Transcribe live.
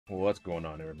What's going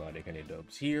on, everybody?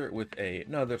 TheKennyDubz here with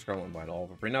another Scarlet Vine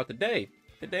Oliver Free. Now today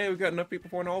we've got enough people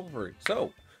for an Oliver Free.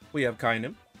 So we have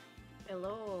Kynim.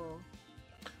 Hello.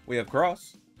 We have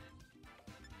Kross.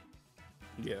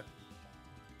 Yeah.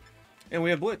 And we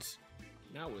have Blitz.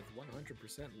 Now with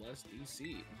 100% less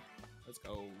DC. Let's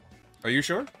go. Are you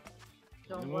sure?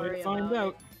 Don't worry find about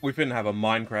out. it. We finna have a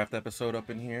Minecraft episode up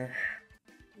in here.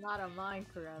 Not a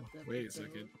Minecraft episode. Wait a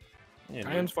second. Yeah,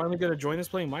 I am finally gonna join us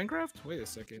playing Minecraft? Wait a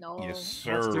second. No. Yes,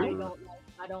 I sir.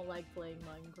 don't like playing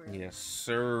Minecraft. Yes,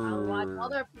 I watch sir.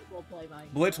 other people play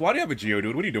Minecraft. Blitz, why do you have a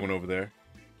Geodude? What are you doing over there?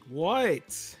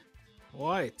 What?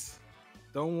 What?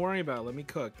 Don't worry about it. Let me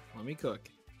cook. Let me cook.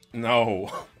 No.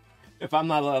 If I'm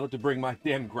not allowed to bring my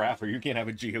damn grapher, you can't have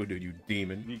a Geodude, you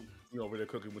demon. You over there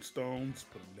cooking with stones?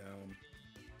 Put them down.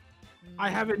 I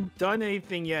haven't done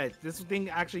anything yet. This thing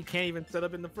actually can't even set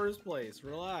up in the first place.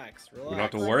 Relax. Relax. We don't have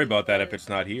to worry about that if it's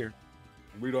not here.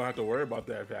 We don't have to worry about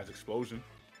that if it has explosion.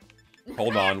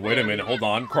 Hold on, wait a minute, hold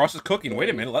on. Kross is cooking.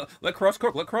 Wait a minute. Let Kross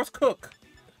cook. Let Kross cook.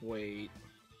 Wait.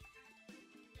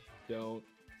 Don't.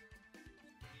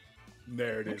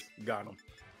 There it is. Got him.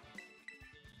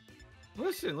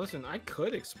 Listen. I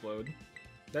could explode.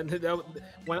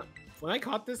 When I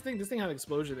caught this thing had an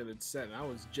explosion in its set, and I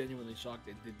was genuinely shocked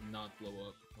it did not blow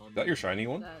up. Is that your shiny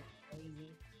one? That's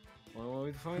crazy. Well,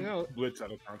 we find out. Blitz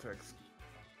out of context.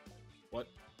 What?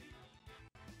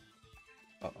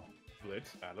 Uh-oh.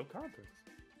 Blitz out of context.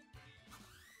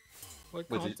 What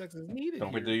Blitz, context is needed?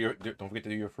 Don't forget to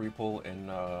do your free pull in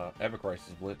Ever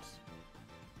Crisis Blitz.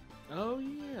 Oh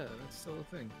yeah, that's still a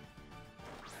thing.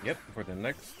 Yep, for the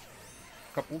next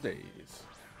couple days.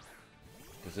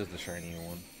 This is the shiny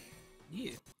one.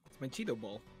 Yeah, it's my Cheeto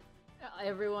ball.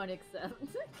 Everyone except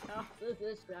Kross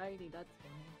is shiny. That's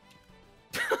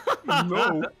funny.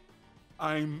 No.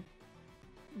 I'm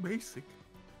basic.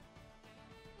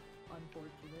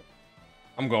 Unfortunate.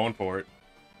 I'm going for it.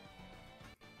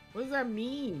 What does that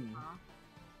mean?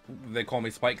 They call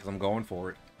me Spike because I'm going for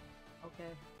it. Okay.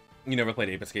 You never played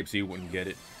Ape Escape, so you wouldn't get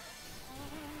it.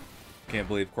 Can't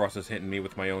believe Kross is hitting me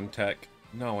with my own tech.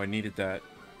 No, I needed that.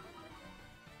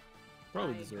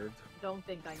 Probably I deserved. Don't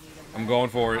think I need him. I'm going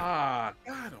for it. Ah,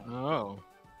 got him. Oh.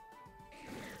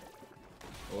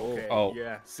 Okay. Oh.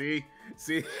 Yeah. See?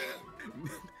 See?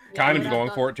 Kynim's going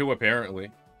for it too,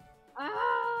 apparently.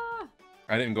 Ah!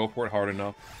 I didn't go for it hard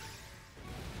enough.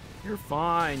 You're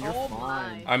fine. You're Oh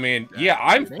fine. I mean, yeah,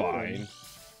 I'm Damn. fine.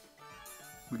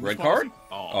 Weakness Red card?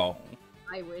 policy? Oh.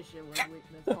 I wish it was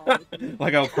weakness policy.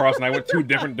 Like how Kross and I went two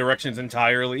different directions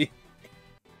entirely.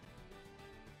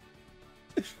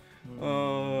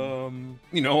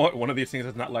 You know what? One of these things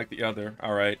is not like the other.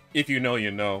 All right. If you know,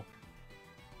 you know.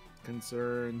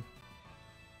 Concern.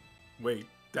 Wait.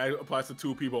 That applies to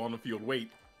two people on the field.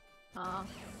 Wait.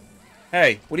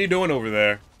 Hey, what are you doing over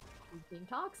there? He's being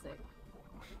toxic.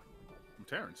 I'm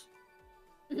Terrence.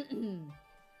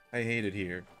 I hate it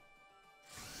here.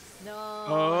 No.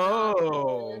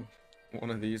 Oh. One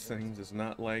of these things is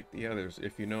not like the others.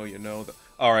 If you know, you know.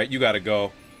 All right, you gotta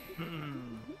go.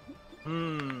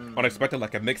 Unexpected,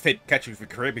 like a mixtape catch you for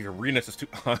Caribbean Arenas is too.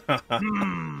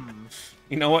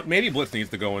 You know what? Maybe Blitz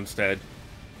needs to go instead.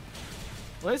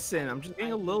 Listen, I'm just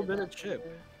getting a little bit of chip.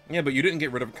 Yeah, but you didn't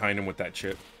get rid of Kynim with that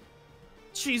chip.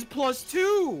 She's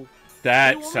 +2.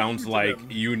 That want me sounds to do like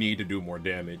them? you need to do more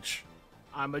damage.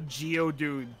 I'm a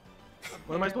Geodude.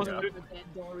 What am I supposed to do? The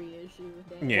Dandori issue.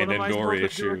 Yeah, What am I Dandori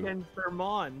supposed to do issue. against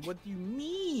Vermont? What do you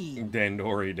mean?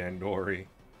 Dandori.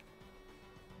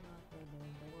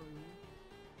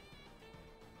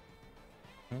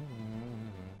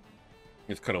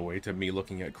 It's cut away to me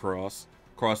looking at Kross.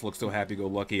 Kross looks so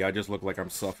happy-go-lucky. I just look like I'm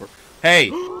suffering. Hey,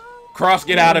 Kross,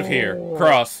 get out of here.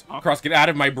 Kross, get out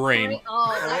of my brain.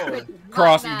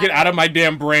 Kross, you get out of my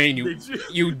damn brain,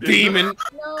 you demon.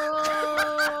 No.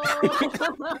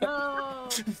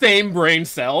 Same brain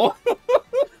cell.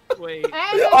 Wait.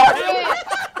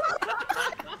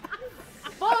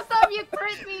 Both of you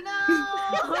crit me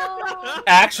now.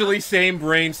 Actually, same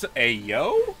brain cell. Hey,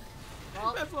 yo.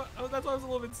 Well, That's why I was a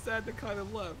little bit sad that kind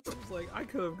of left. I was like, I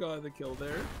could have gotten the kill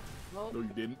there. well, No, you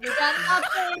didn't. you got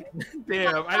nothing.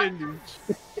 Damn, I didn't do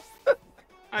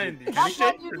I didn't do That's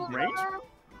shit. what you Range? deserve.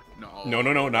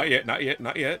 No, not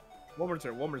yet. One more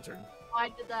turn. Why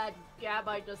did that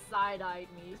Gabite just side-eyed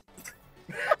me?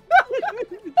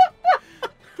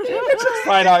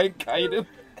 Side-eye, kind of.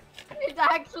 It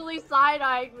actually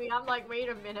side-eyed me. I'm like, wait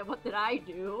a minute, what did I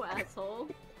do, asshole?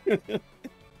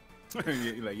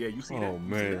 You're like, yeah, you see that? Oh, You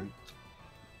see that? man.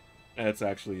 That's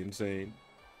actually insane.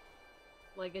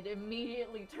 Like, it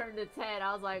immediately turned its head.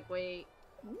 I was like, wait.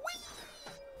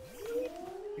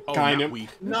 Oh, Kind not of. weak.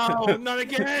 No, not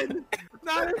again.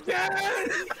 Not again!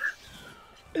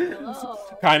 Hello.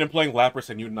 Kind of playing Lapras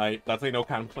and Unite. That's how you know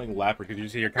kind of playing Lapras because you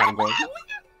see your kind of going.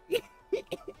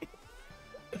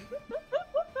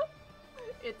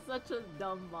 It's such a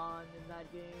dumb mon in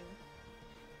that game.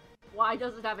 Why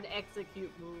does it have an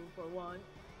execute move for one?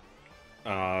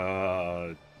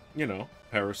 You know,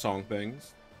 Parasong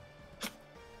things.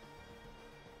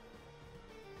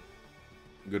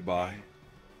 Goodbye.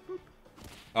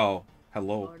 Oh,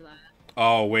 hello. Or that.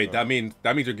 Oh wait, that means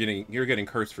you're getting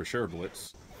cursed for sure,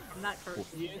 Blitz. I'm not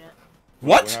cursed yet.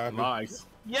 What? Nice.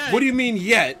 Yeah. What do you mean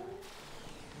yet?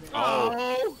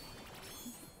 Oh!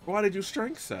 Why did you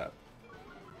strength set?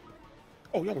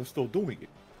 Oh, y'all are still doing it.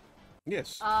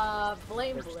 Yes.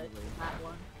 Blame Blitz that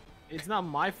one. It's not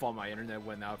my fault my internet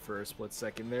went out for a split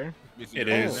second there. It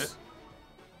is.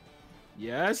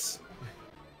 Yes?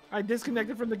 I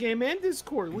disconnected from the game and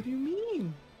Discord. What do you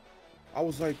mean? I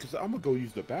was like, cause I'm gonna go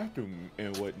use the bathroom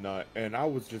and whatnot, and I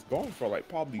was just gone for like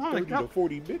probably Oh, 30 to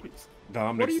 40 minutes.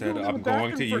 Dominic What are you said, doing in I'm the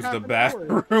going to bathroom use for the half an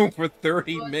hour?" bathroom for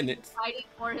 30 He was minutes. Fighting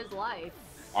for his life.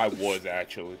 I was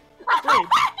actually. Wait.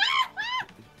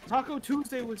 Taco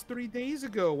Tuesday was 3 days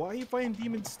ago. Why are you fighting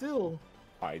demons still?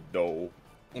 I know.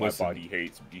 My Listen. body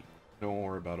hates me. Don't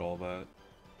worry about all that.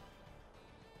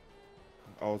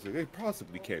 I was like, they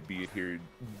possibly can't be in here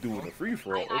doing a free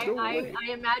for all. No way.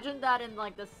 I imagined that in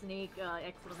like the snake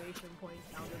exclamation point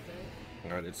sound effect.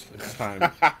 Alright, it's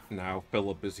time now.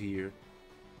 Philip is here.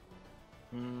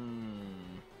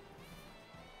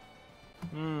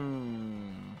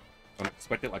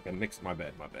 Unexpected like a Knicks. My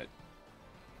bad.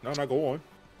 No, go on.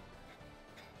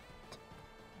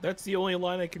 That's the only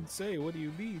line I can say. What do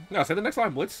you mean? No, say the next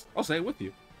line, Blitz. I'll say it with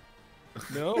you.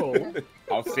 No.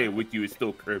 I'll say it with you, it's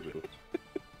still criminal.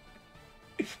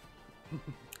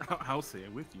 I'll say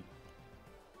it with you.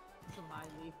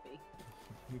 Smiley face.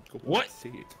 Go on, What? Say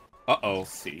it. Uh-oh.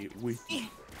 Say it with you.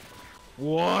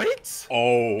 What?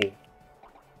 Oh.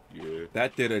 Yeah.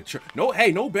 That did a no,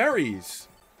 hey, no berries.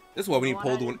 This is why we need What?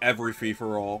 Paul doing every free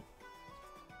for all.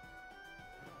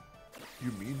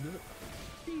 You mean that?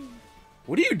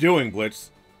 What are you doing,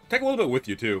 Blitz? Take a little bit with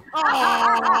you too.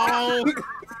 Oh!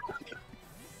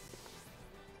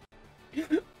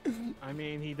 I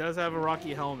mean, he does have a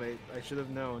rocky helmet. I should have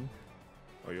known.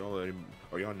 Are y'all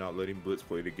not letting Blitz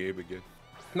play the game again?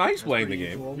 Nice playing per the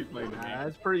game. usual. He's playing the game.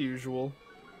 As per usual.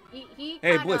 He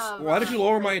Hey, kind Blitz, of, why did you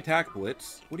lower my attack,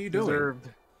 Blitz? What are you doing? Deserved.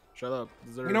 Shut up.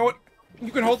 Deserved. You know what?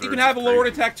 You can hold. You can Deserved have a is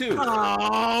lowered crazy. attack too.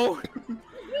 Oh!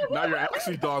 Now you're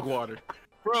actually dog water.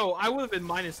 Bro, I would have been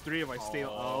 -3 if I stayed.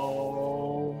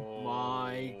 Oh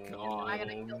my Am god. I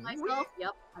gonna kill myself?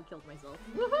 Yep, I killed myself.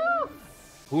 Woohoo!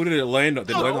 Who did it land on?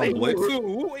 Did it land on Blitz?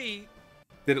 Wait.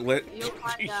 Did it land? You'll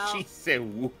find She out. said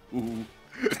woo.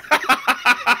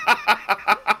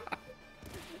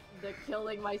 The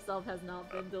killing myself has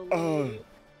not been delayed.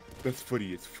 That's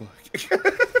funny as fuck.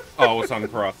 Oh, it's on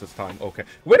Kross this time. Okay.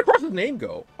 Where did Kross's name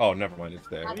go? Oh, never mind. It's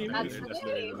there. That's the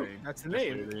name. That's the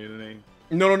name. The name.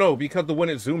 No. Because when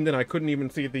it zoomed in, I couldn't even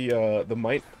see the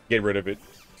mic. Get rid of it.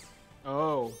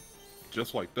 Oh.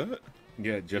 Just like that?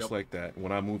 Yeah, just Yep. like that.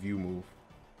 When I move, you move.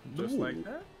 Just No. like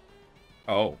that.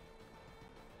 Oh.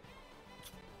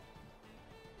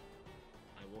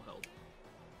 I will help.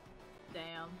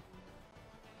 Damn.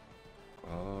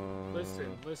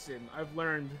 Listen. I've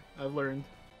learned.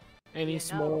 Any You know.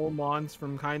 small mons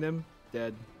from Kynim,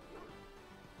 dead.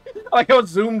 Like how it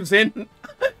zooms in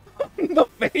on the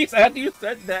face after you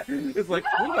said that. It's like,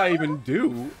 what did I even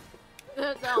do?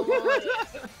 The whole like,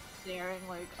 staring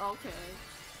like, okay.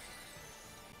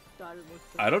 God, it looks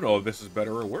so I don't know if this is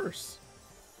better or worse.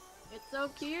 It's so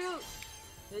cute.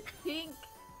 It's pink.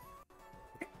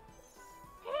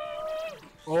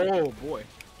 Oh boy.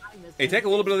 I miss Hey, it. take a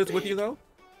little bit of this with you though.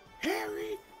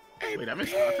 Harry! Wait, I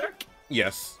missed contact?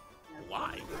 Yes.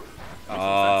 Why?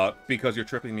 Because you're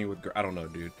tricking me with. I don't know,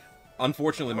 dude.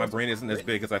 Unfortunately, my brain isn't as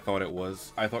big as I thought it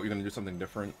was. I thought you were gonna do something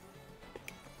different.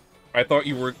 I thought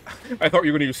you were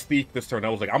gonna use Thief this turn. I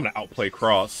was like, I'm gonna outplay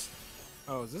Kross.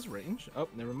 Oh, is this range? Oh,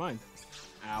 never mind.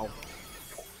 Ow.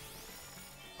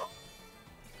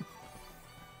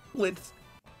 Blitz.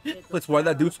 It's Blitz, why'd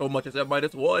that do so much? It's at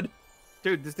 -1.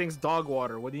 Dude, this thing's dog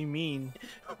water. What do you mean?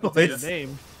 It's Blitz, the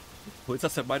name. Blitz,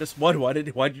 that's at -1. Why did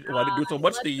it do so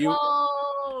much to you?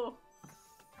 Go!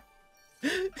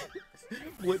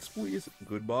 Blitz, please.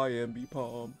 Goodbye, Ambi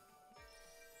Palm.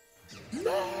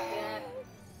 Yeah.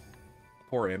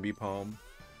 Poor Ambi Palm.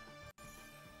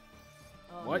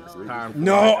 Oh, What? no. Time for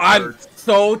No, the I'm megahertz.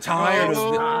 so tired Oh.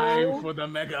 of this. Time for the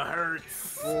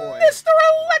megahertz. Boy. Mr.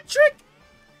 Electric!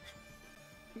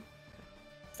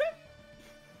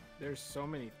 There's so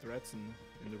many threats in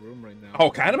in the room right now. Oh,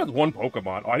 Kynim has one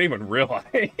Pokemon. Oh, I didn't even realize.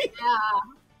 Yeah.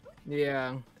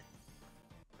 Yeah.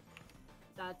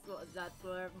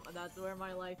 That's where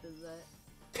my life is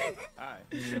at. Hi.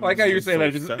 I like how you're saying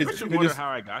that. I should wonder how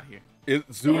I got here. It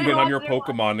zoomed in on your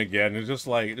Pokemon again. It's just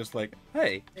like,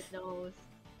 hey. It knows.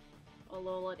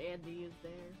 Alola and Andy is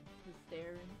there. He's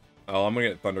staring. Oh, I'm gonna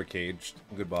get Thunder Caged.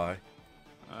 Goodbye.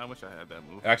 I wish I had that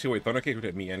move. Actually, wait, Thunder Cage would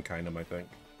hit me and Kynim, I think.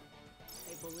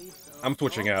 I believe so. I'm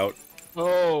switching out.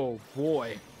 Oh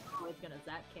boy. Oh, it's gonna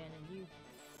zap cannon you.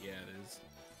 Yeah, it is.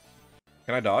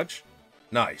 Can I dodge?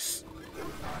 Nice.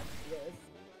 Yes.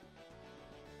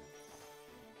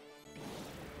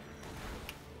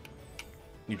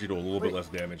 Need you to do a little bit less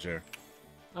damage there.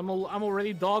 I'm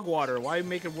already dog water. Why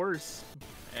make it worse?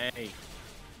 Hey.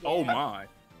 Yeah. Oh my.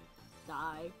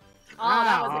 Die. Oh,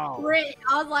 that was Ow. a crit.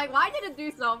 I was like, why did it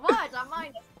do so much? I'm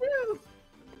 -2.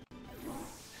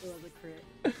 It was a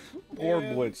crit. Poor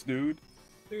Yeah. Blitz, dude.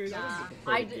 Dude, Nah, that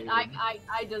was a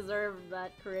I deserved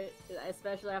that crit,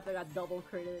 especially after I got double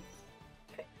critted.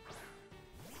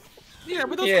 Yeah,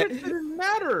 but those Yeah. crits didn't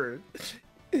matter.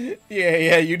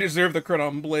 Yeah, you deserve the crit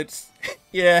on Blitz.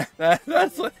 Yeah,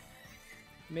 that's what...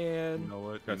 Man. You know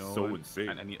what? That's you know so what? insane.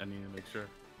 I need to make sure.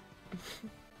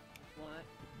 What?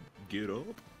 Get up.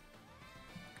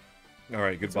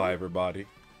 Alright, goodbye, everybody.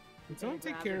 Can someone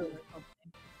take care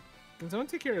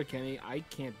of Kenny? I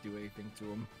can't do anything to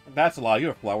him. That's a lie. You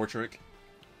have Flower Trick.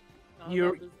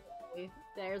 You're-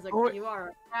 There's a Oh, you are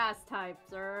a grass type,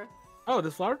 sir. Oh,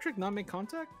 does Flower Trick not make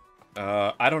contact?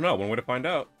 I don't know. One way to find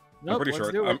out. Nope, I'm pretty let's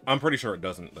sure. do it. I'm pretty sure it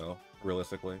doesn't, though.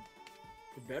 Realistically.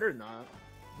 It better not.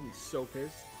 I'll be so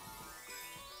pissed.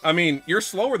 I mean, you're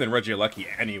slower than Regieleki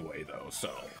anyway, though.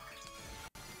 So,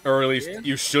 or at least Yeah.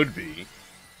 you should be.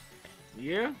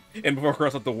 Yeah? And before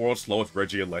Kross let the world's slowest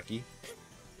Regieleki.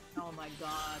 Oh my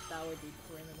god, that would be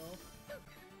criminal.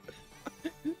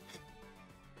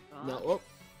 No. Oh.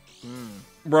 Hmm.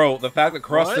 Bro, the fact that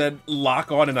Kross What? said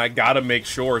lock on and I gotta make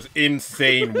sure is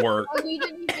insane work. Oh, he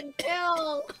didn't even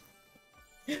kill.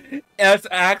 That's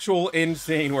actual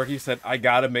insane work. He said, I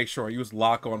gotta make sure I use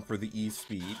lock on for the E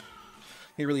speed.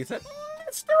 He really said,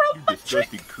 Mr. You Electric.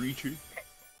 disgusting creature.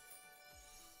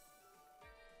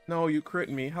 No, you crit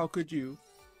me. How could you?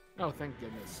 Oh, thank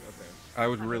goodness. Okay. I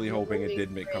was really hoping it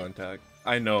did make contact.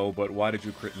 I know, but why did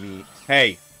you crit me?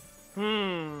 Hey!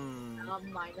 Hmm.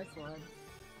 -1.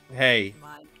 Hey!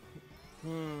 My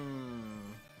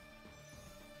Hmm.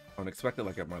 Unexpected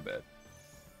like at my bed.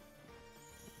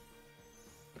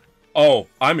 Oh,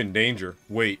 I'm in danger.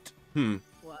 Wait.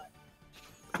 what?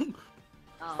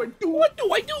 Oh. What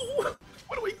do I do?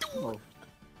 What do we do?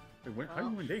 Wait, how are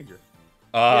you in danger?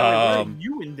 Yeah, wait, why are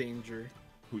you in danger?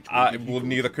 I will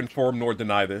neither conform nor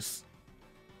deny this.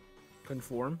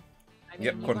 Conform? I mean,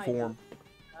 Yep, you conform.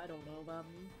 I don't know about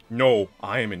me. No,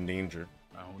 I am in danger.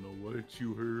 I don't know what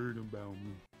you heard about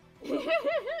me.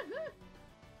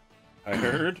 I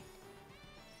heard.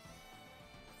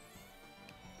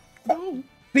 No.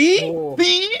 See? Oh.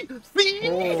 See? See?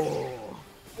 Oh.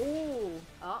 Ooh.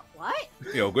 Oh, what?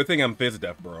 Yo, good thing I'm phys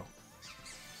deaf, bro.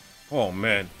 Oh,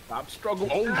 man. Stop struggling.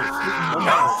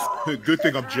 Oh, good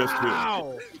thing I'm just here.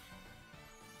 Ow.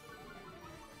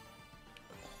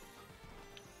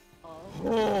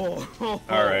 Oh. Oh.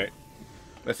 Alright.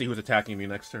 Let's see who's attacking me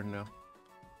next turn now.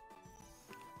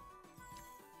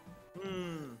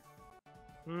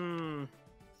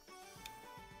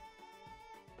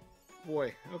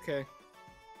 Boy, okay.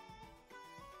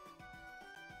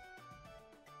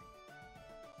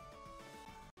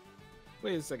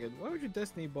 Wait a second. Why would your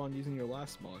Destiny bond using your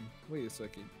last mon? Wait a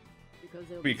second. Because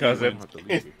You if, don't have to leave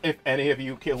if, it. if any of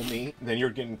you kill me, then you're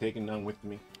getting taken down with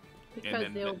me. Because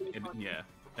And they'll then, be fucking- yeah,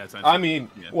 that's. I mean,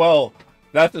 yeah. well,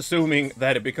 that's assuming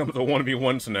that it becomes a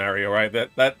 1v1 scenario, right?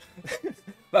 That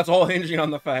that's all hinging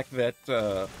on the fact that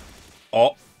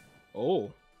oh,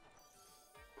 Oh.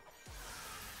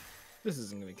 This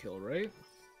isn't gonna kill, right?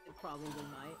 It probably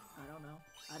might. I don't know.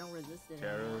 I don't resist it.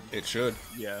 Terra, anymore. it should.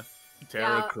 yeah,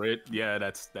 Terra Yeah. crit. Yeah,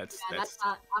 that's. Yeah, that's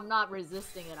not. I'm not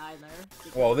resisting it either.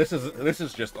 because- Well, this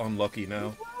is just unlucky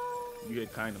now. You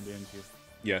hit kind of, didn't you?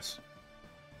 Yes.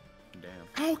 Damn.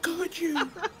 How could you?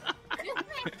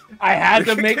 I had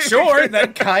to make sure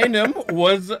that Kynim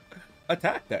was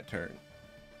attacked that turn.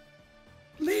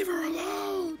 Leave her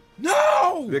alone.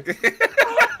 No!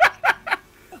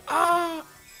 Ah.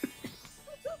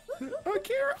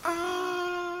 Akira.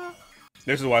 Ah.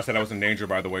 This is why I said I was in danger,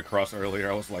 by the way, Kross, earlier.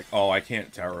 I was like, oh, I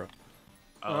can't Terra.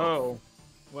 Oh.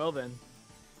 Well then.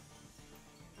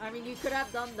 I mean, you could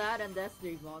have done that and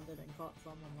Destiny bonded and caught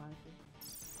someone last year.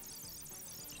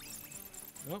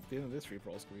 Well, the end of this free for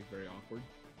all is gonna be very awkward.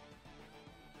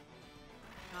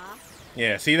 Huh?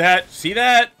 Yeah, see that? See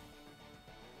that?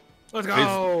 Let's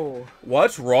go.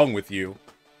 What's wrong with you?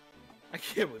 I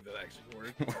can't believe that actually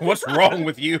worked. What's wrong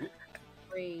with you?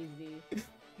 Crazy.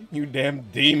 You damn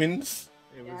demons.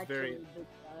 It was Actually very. did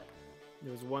that.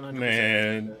 It was 100%.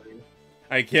 Man.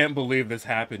 I can't believe this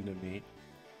happened to me.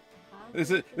 This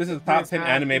is top 10 This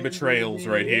anime happened betrayals to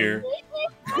right me. here.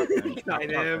 Top 10,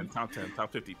 Kynim. top 10,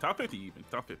 top 50, top 50 even,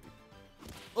 top 50.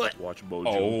 Watch Mojo.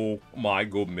 Oh my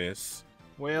goodness.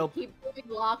 Well, Keep putting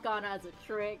lock on as a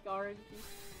trick, aren't you?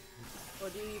 Or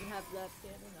do you even have that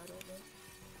cannon? I don't know.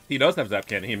 He does have Zap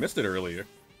Cannon. He missed it earlier.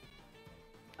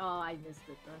 Oh, I missed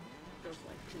it then. Just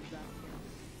like 2 zap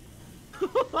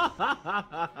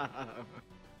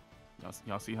cannons.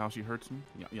 Y'all see how she hurts me?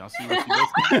 Y'all see what she does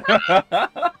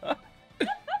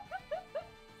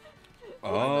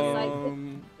to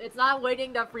me? It's not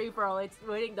winning the free for all. It's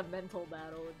winning the mental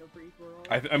battle in the free for all.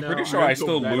 I'm pretty sure I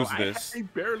still Mental lose battle. this. I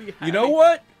barely had You know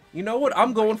what? You know what?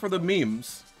 I'm going for the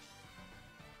memes.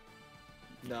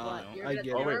 no, What, you're I gonna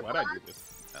get Oh it. wait, why'd I do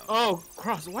this? Oh,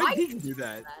 Cross, why did you do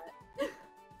that?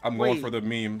 I'm going Wait. for the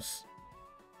memes.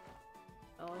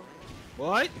 Oh.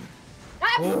 What?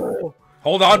 Ah! Oh,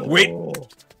 Hold on, wait.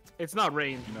 it's not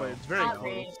range, but it's very Not close.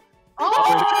 range.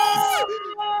 Oh!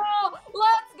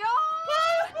 Let's go!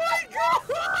 Oh my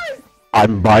god!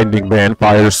 I'm binding man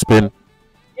fire spin.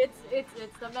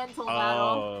 It's the mental battle.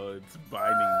 Oh, it's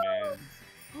binding, man.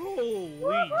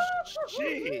 Holy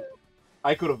shit!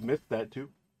 I could have missed that too.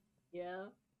 Yeah,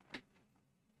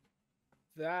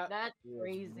 That's was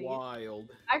crazy. wild.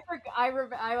 I forgot.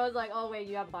 I was like, oh wait,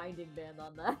 you have binding band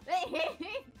on that.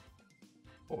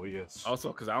 Oh yes.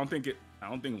 Also, because I don't think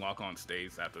lock on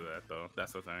stays after that though.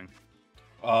 That's the thing.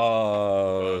 I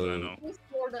know. Just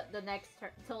for the next turn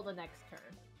till the next turn.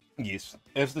 Yes.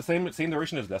 It's the same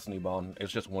duration as Destiny Bond.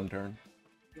 It's just one turn.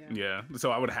 Yeah,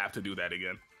 so I would have to do that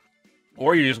again.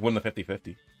 Or you just win the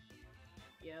 50-50.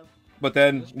 Yeah. But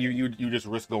then you just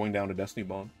risk going down to Destiny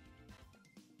Bond.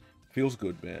 Feels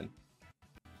good, man.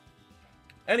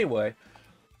 Anyway,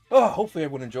 hopefully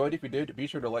everyone enjoyed. If you did, be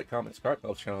sure to like, comment, subscribe.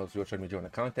 Those channels will show me enjoying the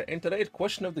content. And today's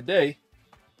question of the day.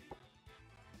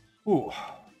 Ooh,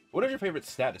 what is your favorite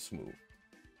status move?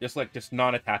 Just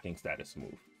non-attacking status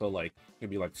move. So like it could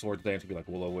be like Swords Dance, it could be like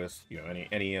Will-O-Wisp, you know,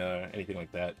 anything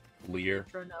like that. Leer.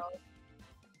 Sure no.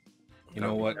 You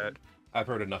know what? I've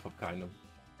heard enough of Kynim.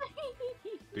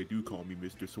 They do call me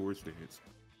Mr. Swords Dance.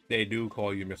 They do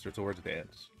call you Mr. Swords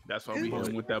Dance. That's why we hit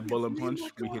him with that bullet punch.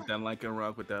 We hit that Lycan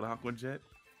Rock with that Aqua Jet.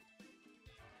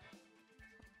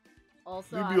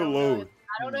 Also, Leave I me don't know alone. if,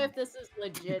 I don't know if this is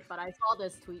legit, but I saw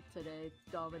this tweet today,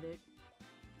 Dominic.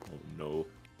 Oh no.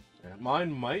 Yeah,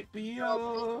 mine might be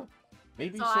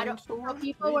maybe So I same don't. store. So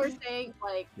people were maybe? saying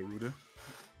like, Garuda.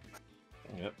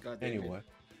 Yep. God damn it. Anyway.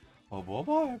 Oh,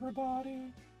 bye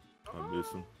everybody. I miss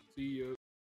him. See you.